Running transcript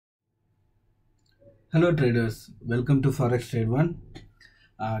Hello traders, welcome to Forex Trade 1.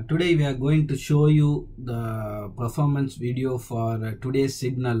 Today we are going to show you the performance video for today's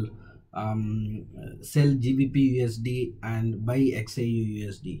signal, sell Gbpusd and buy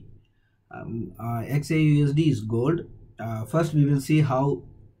Xauusd. Xauusd is gold. First we will see how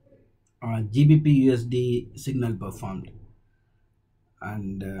Gbpusd signal performed,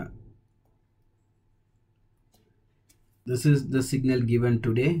 and this is the signal given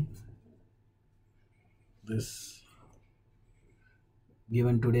today. This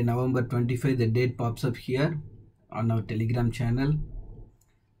given today, November 25. The date pops up here on our Telegram channel.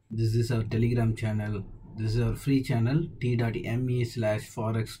 This is our Telegram channel. This is our free channel,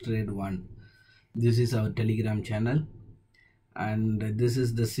 t.me/forextrade1. This is our Telegram channel, and this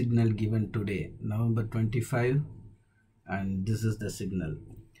is the signal given today, November 25, and this is the signal.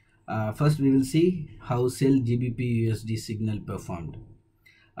 First we will see how sell Gbpusd signal performed.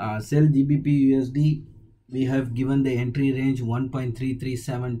 Sell Gbpusd, we have given the entry range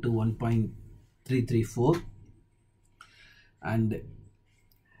 1.337 to 1.334 and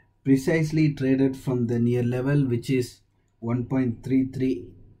precisely traded from the near level, which is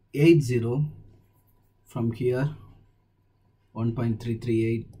 1.3380 from here,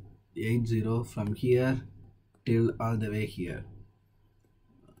 1.33880 from here till all the way here.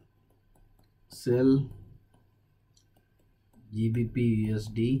 Sell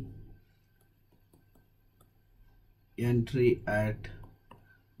Gbpusd, entry at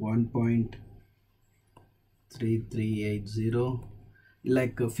 1.3380.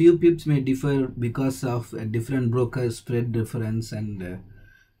 like a few pips may differ because of a different broker spread difference, and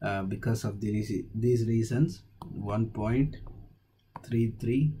because of these reasons,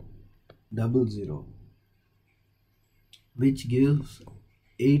 1.3300, which gives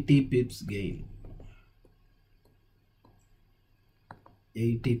 80 pips gain.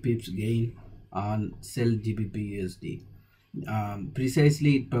 80 pips gain on sell Gbpusd.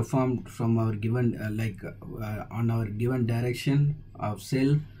 Precisely it performed from our given on our given direction of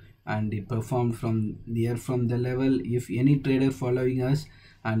sell, and it performed from the level. If any trader following us,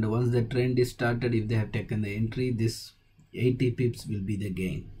 and once the trend is started, if they have taken the entry, this 80 pips will be the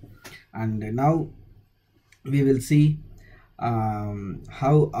gain. And now we will see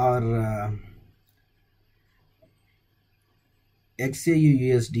how our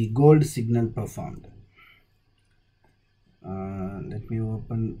Xauusd gold signal performed. Let me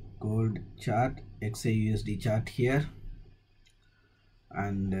open gold chart, Xauusd chart here,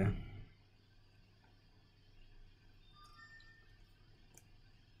 and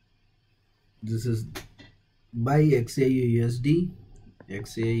this is buy Xauusd.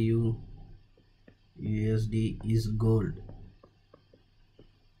 Xauusd is gold,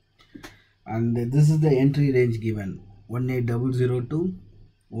 and this is the entry range given, 18000 to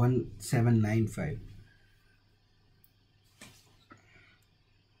 1795.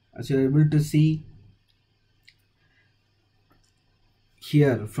 As you are able to see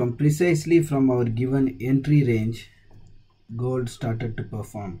here, from precisely from our given entry range, gold started to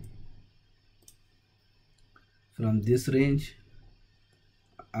perform from this range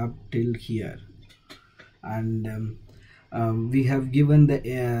up till here, and we have given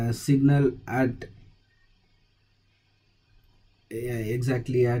the signal at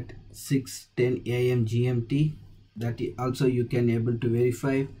exactly at 6:10 a.m. GMT. That also you can able to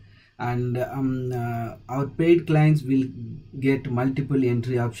verify, and our paid clients will get multiple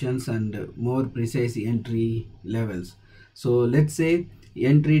entry options and more precise entry levels. So let's say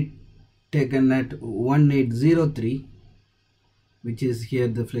entry taken at 1803, which is here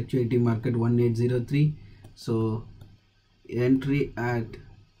the fluctuating market 1803. So entry at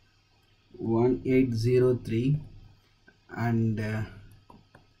 1803 and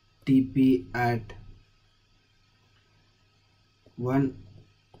TP at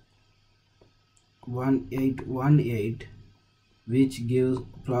 1818, which gives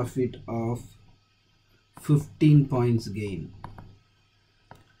profit of 15 points gain.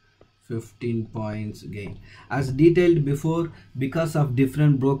 15 points gain. As detailed before, because of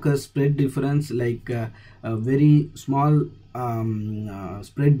different brokers spread difference, like a very small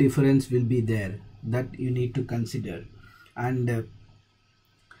spread difference will be there, that you need to consider. And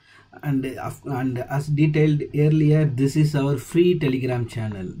as detailed earlier, this is our free Telegram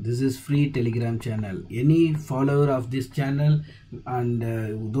channel. This is free Telegram channel. Any follower of this channel and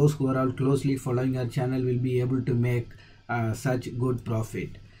those who are all closely following our channel will be able to make such good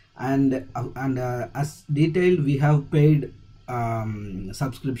profit. And as detailed, we have paid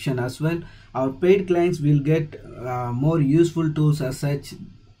subscription as well. Our paid clients will get more useful tools as such.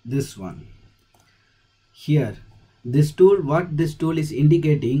 This one here, This tool, what this tool is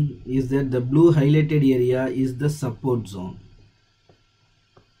indicating is that the blue highlighted area is the support zone,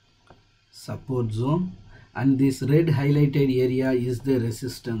 and this red highlighted area is the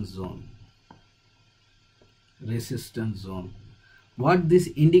resistance zone. What this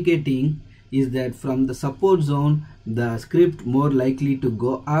indicating is that from the support zone the script more likely to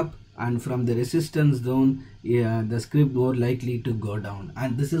go up, and from the resistance zone the script more likely to go down.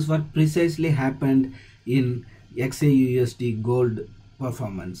 And this is what precisely happened in Xauusd gold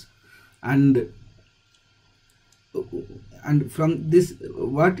performance. And from this,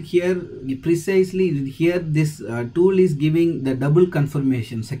 what here precisely here this tool is giving the double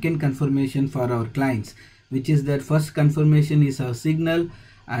confirmation, second confirmation for our clients, which is that first confirmation is our signal,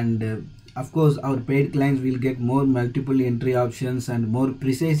 and of course our paid clients will get more multiple entry options and more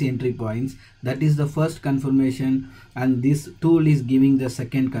precise entry points. That is the first confirmation, and this tool is giving the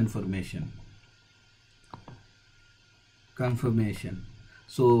second confirmation.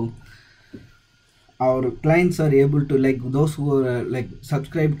 So our clients are able to, like those who are like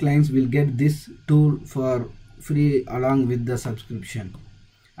subscribed clients will get this tool for free along with the subscription.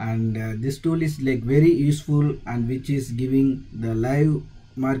 And this tool is like very useful, and which is giving the live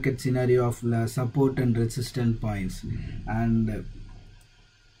market scenario of support and resistance points. And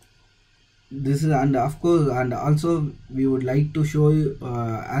this is, and of course, and also we would like to show you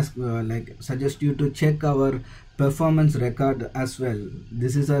suggest you to check our performance record as well.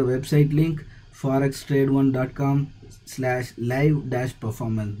 This is our website link,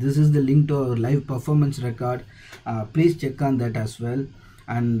 forextrade1.com/live-performance. This is the link to our live performance record. Please check on that as well.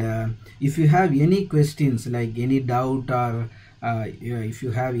 And if you have any questions, like any doubt, or if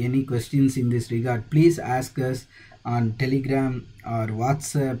you have any questions in this regard, please ask us on Telegram or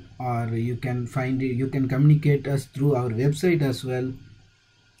WhatsApp, or you can communicate us through our website as well.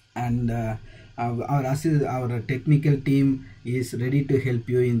 And our technical team is ready to help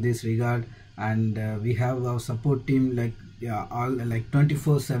you in this regard, and we have our support team all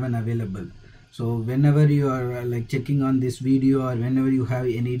 24/7 available. So whenever you are checking on this video, or whenever you have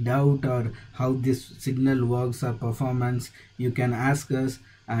any doubt or how this signal works or performance, you can ask us,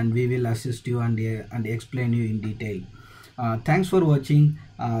 and we will assist you and explain you in detail. Thanks for watching.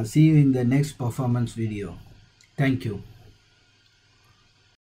 See you in the next performance video. Thank you.